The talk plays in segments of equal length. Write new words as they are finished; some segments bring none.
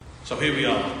So here we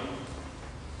are,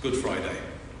 Good Friday.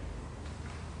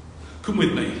 Come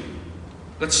with me.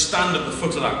 Let's stand at the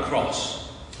foot of that cross.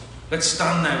 Let's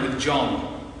stand there with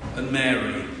John and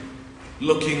Mary,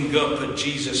 looking up at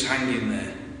Jesus hanging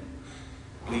there,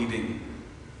 bleeding,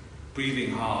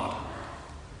 breathing hard,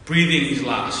 breathing his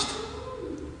last.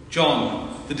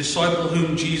 John, the disciple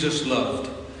whom Jesus loved,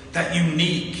 that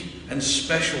unique and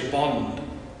special bond.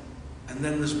 And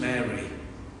then there's Mary.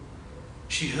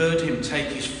 She heard him take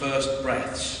his first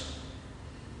breaths,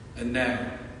 and now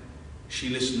she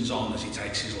listens on as he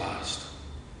takes his last.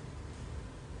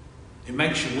 It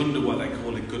makes you wonder why they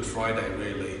call it Good Friday,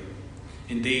 really.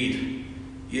 Indeed,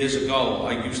 years ago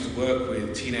I used to work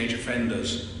with teenage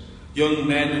offenders, young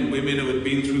men and women who had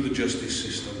been through the justice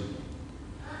system.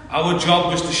 Our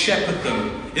job was to shepherd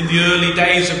them in the early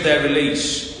days of their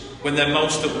release, when they're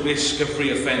most at risk of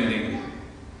reoffending.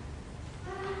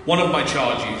 One of my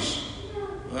charges,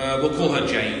 we'll call her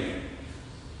Jane,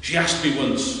 she asked me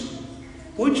once,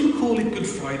 "Why do you call it Good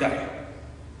Friday?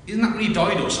 Isn't that when he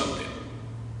died or something?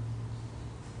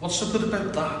 What's so good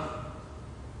about that?"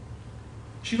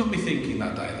 She got me thinking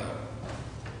that day though.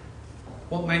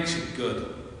 What makes it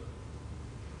good?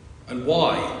 And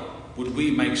why would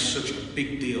we make such a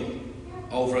big deal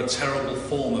over a terrible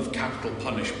form of capital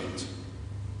punishment?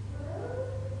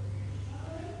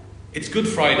 It's Good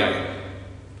Friday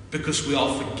because we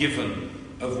are forgiven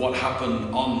of what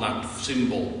happened on that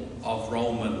symbol of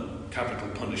Roman capital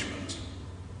punishment.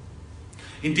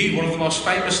 Indeed, one of the most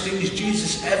famous things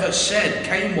Jesus ever said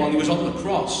came while he was on the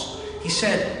cross. He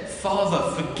said,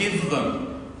 "Father, forgive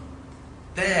them."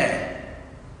 There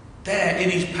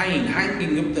in his pain,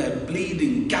 hanging up there,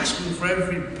 bleeding, gasping for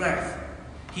every breath,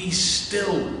 he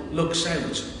still looks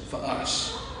out for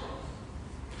us.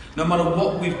 No matter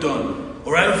what we've done,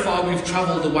 or how far we've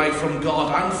travelled away from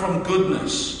God and from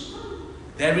goodness,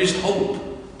 there is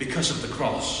hope because of the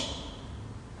cross.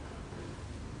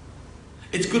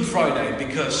 It's Good Friday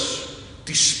because,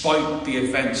 despite the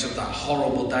events of that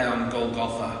horrible day on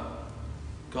Golgotha,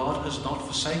 God has not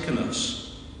forsaken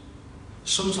us.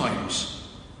 Sometimes,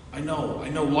 I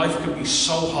know life can be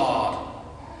so hard.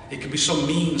 It can be so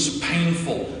mean, so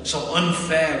painful, so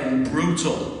unfair and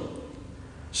brutal.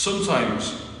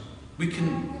 Sometimes we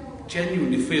can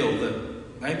genuinely feel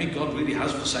that maybe God really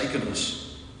has forsaken us.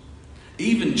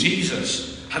 Even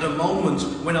Jesus had a moment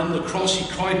when on the cross he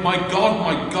cried, my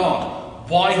God,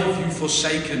 why have you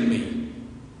forsaken me?"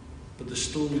 But the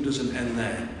story doesn't end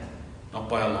there, not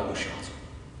by a long shot.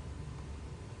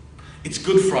 It's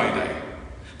Good Friday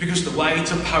because the way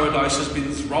to paradise has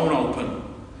been thrown open.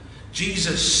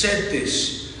 Jesus said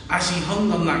this as he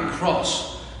hung on that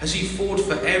cross, as he fought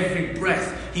for every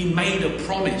breath. He made a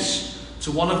promise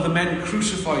to one of the men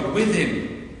crucified with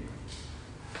him.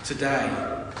 "Today,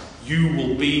 you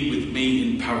will be with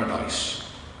me in paradise."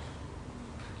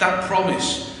 That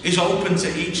promise is open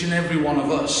to each and every one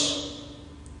of us.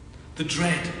 The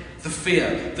dread, the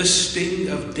fear, the sting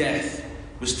of death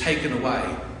was taken away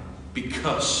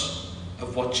because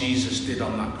of what Jesus did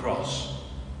on that cross.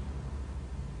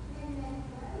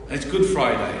 And it's Good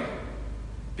Friday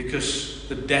because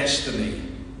the destiny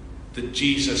that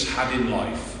Jesus had in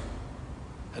life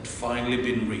had finally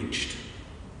been reached.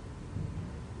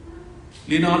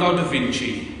 Leonardo da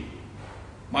Vinci,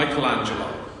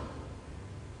 Michelangelo,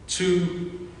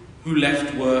 two who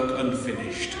left work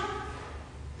unfinished.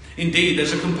 Indeed,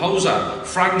 there's a composer,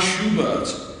 Franz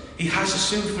Schubert. He has a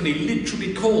symphony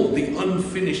literally called the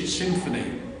Unfinished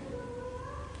Symphony.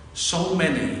 So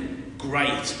many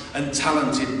great and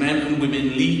talented men and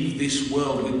women leave this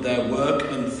world with their work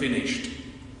unfinished.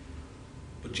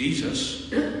 But Jesus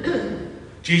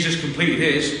completed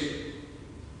his.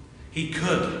 He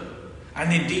could,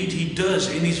 and indeed he does,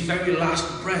 in his very last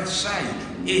breath say,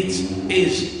 "It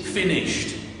is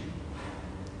finished."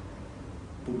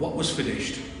 But what was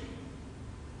finished?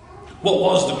 What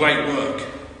was the great work?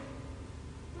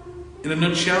 In a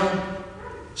nutshell,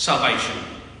 salvation,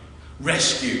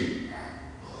 rescue.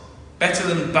 Better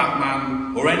than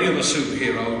Batman or any other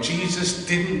superhero, Jesus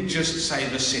didn't just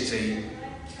save a city.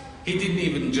 He didn't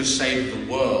even just save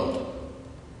the world.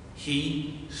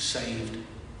 He saved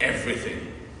everything.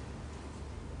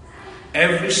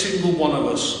 Every single one of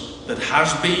us that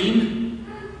has been,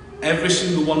 every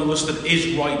single one of us that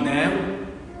is right now,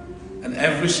 and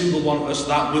every single one of us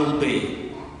that will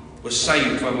be, was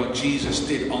saved by what Jesus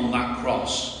did on that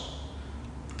cross.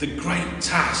 The great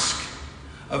task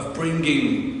of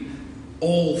bringing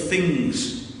all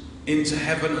things into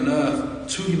heaven and earth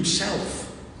to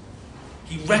himself.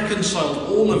 He reconciled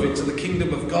all of it to the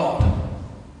kingdom of God.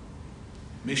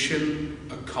 Mission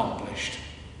accomplished.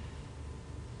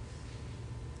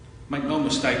 Make no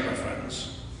mistake, my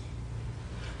friends.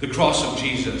 The cross of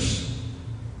Jesus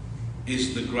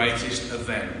is the greatest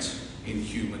event in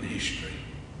human history.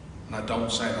 And I don't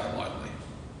say that lightly.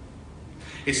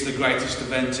 It's the greatest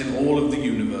event in all of the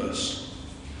universe.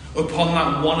 Upon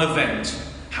that one event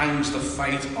hangs the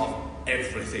fate of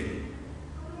everything.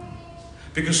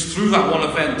 Because through that one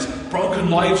event, broken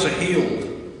lives are healed,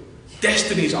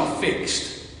 destinies are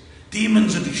fixed,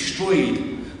 demons are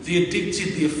destroyed, the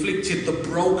addicted, the afflicted, the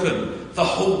broken, the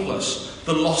hopeless,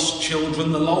 the lost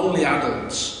children, the lonely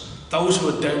adults, those who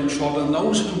are downtrodden,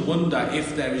 those who wonder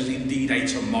if there is indeed a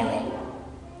tomorrow.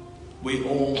 We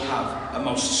all have a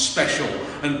most special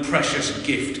and precious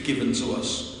gift given to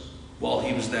us while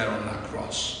he was there on that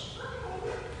cross.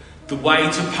 The way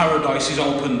to paradise is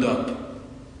opened up.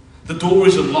 The door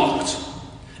is unlocked.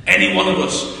 Any one of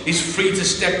us is free to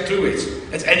step through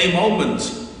it at any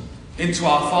moment into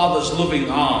our Father's loving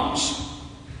arms.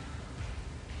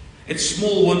 It's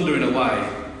small wonder in a way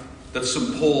that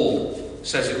St. Paul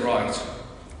says it right.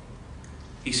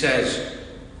 He says,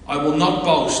 I will not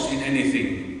boast in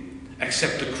anything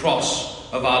except the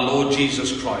cross of our Lord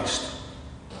Jesus Christ.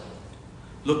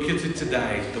 Look at it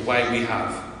today the way we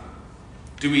have.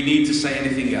 Do we need to say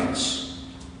anything else?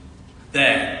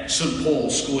 There, St. Paul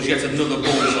scores yet another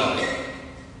bullseye.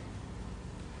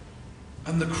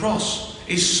 And the cross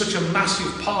is such a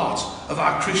massive part of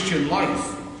our Christian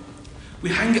life. We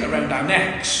hang it around our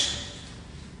necks.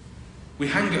 We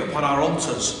hang it upon our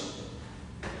altars.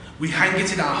 We hang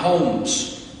it in our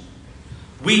homes.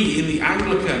 We, in the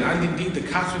Anglican and indeed the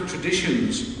Catholic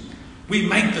traditions, we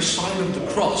make the sign of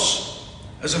the cross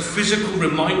as a physical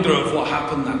reminder of what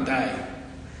happened that day.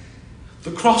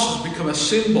 The cross has become a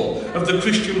symbol of the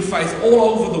Christian faith all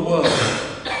over the world.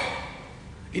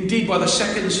 Indeed, by the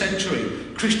 2nd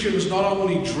century, Christians not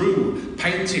only drew,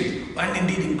 painted, and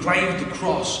indeed engraved the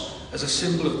cross as a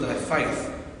symbol of their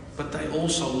faith, but they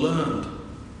also learned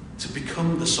to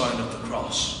become the sign of the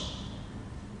cross.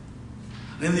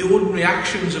 And in the ordinary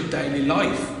actions of daily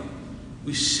life,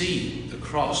 we see the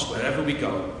cross wherever we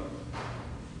go.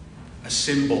 A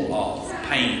symbol of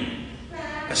pain,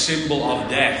 a symbol of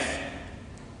death,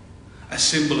 a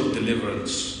symbol of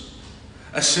deliverance,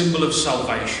 a symbol of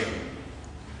salvation.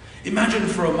 Imagine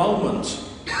for a moment,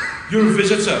 you're a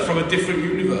visitor from a different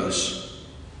universe.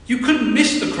 You couldn't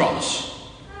miss the cross.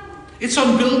 It's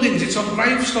on buildings, it's on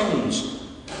gravestones.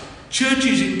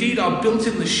 Churches indeed are built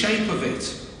in the shape of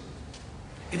it.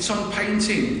 It's on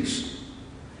paintings.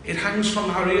 It hangs from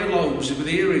our earlobes with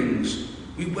earrings.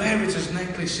 We wear it as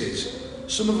necklaces.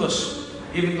 Some of us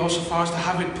even go so far as to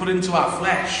have it put into our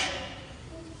flesh.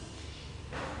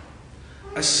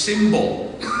 A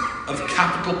symbol of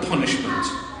capital punishment.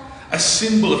 A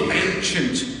symbol of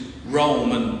ancient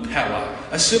Roman power.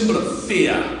 A symbol of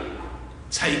fear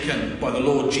taken by the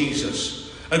Lord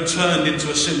Jesus and turned into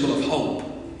a symbol of hope.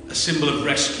 A symbol of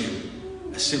rescue.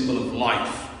 A symbol of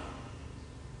life.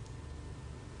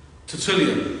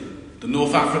 Tertullian, the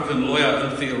North African lawyer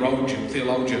and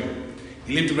theologian,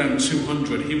 he lived around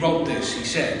 200. He wrote this. He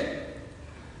said,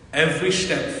 every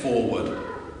step forward,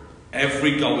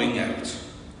 every going out,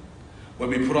 when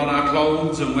we put on our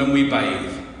clothes and when we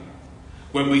bathe,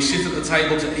 when we sit at the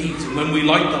table to eat and when we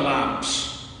light the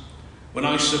lamps, when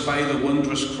I survey the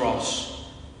wondrous cross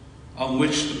on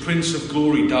which the Prince of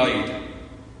Glory died,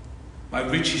 my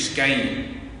richest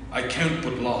gain I count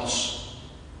but loss,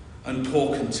 and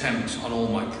pour contempt on all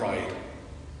my pride.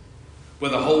 Were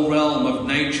the whole realm of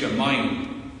nature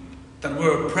mine, that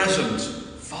were at present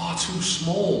far too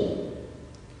small,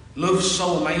 love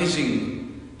so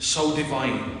amazing, so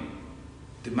divine,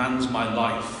 demands my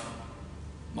life,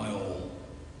 my all.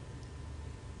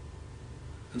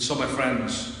 And so, my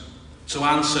friends, to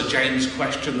answer James'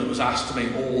 question that was asked to me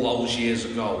all those years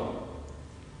ago,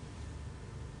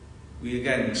 we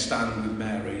again stand with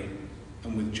Mary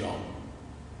and with John.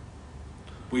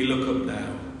 We look up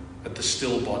now at the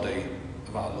still body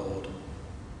of our Lord.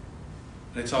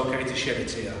 And it's okay to shed a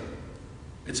tear.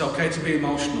 It's okay to be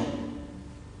emotional.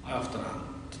 I often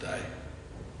am today.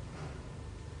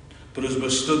 But as we're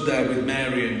stood there with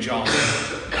Mary and John,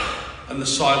 and the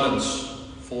silence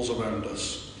falls around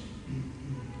us,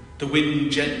 the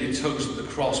wind gently tugs at the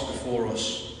cross before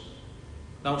us.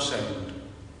 No sound,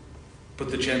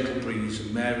 but the gentle breeze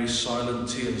and Mary's silent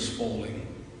tears falling.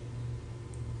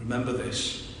 Remember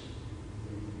this.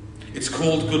 It's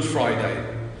called Good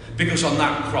Friday because on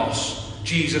that cross,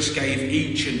 Jesus gave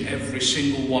each and every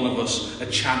single one of us a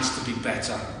chance to be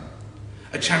better,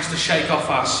 a chance to shake off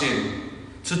our sin,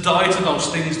 to die to those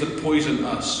things that poison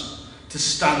us, to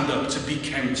stand up, to be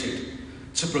counted,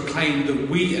 to proclaim that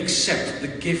we accept the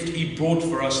gift he brought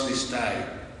for us this day,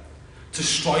 to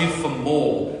strive for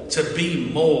more, to be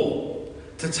more,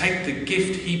 to take the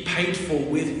gift he paid for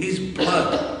with his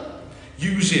blood,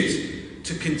 use it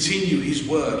to continue his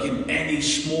work in any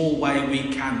small way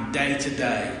we can, day to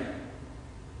day,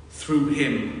 through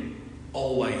him,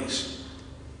 always.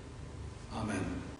 Amen.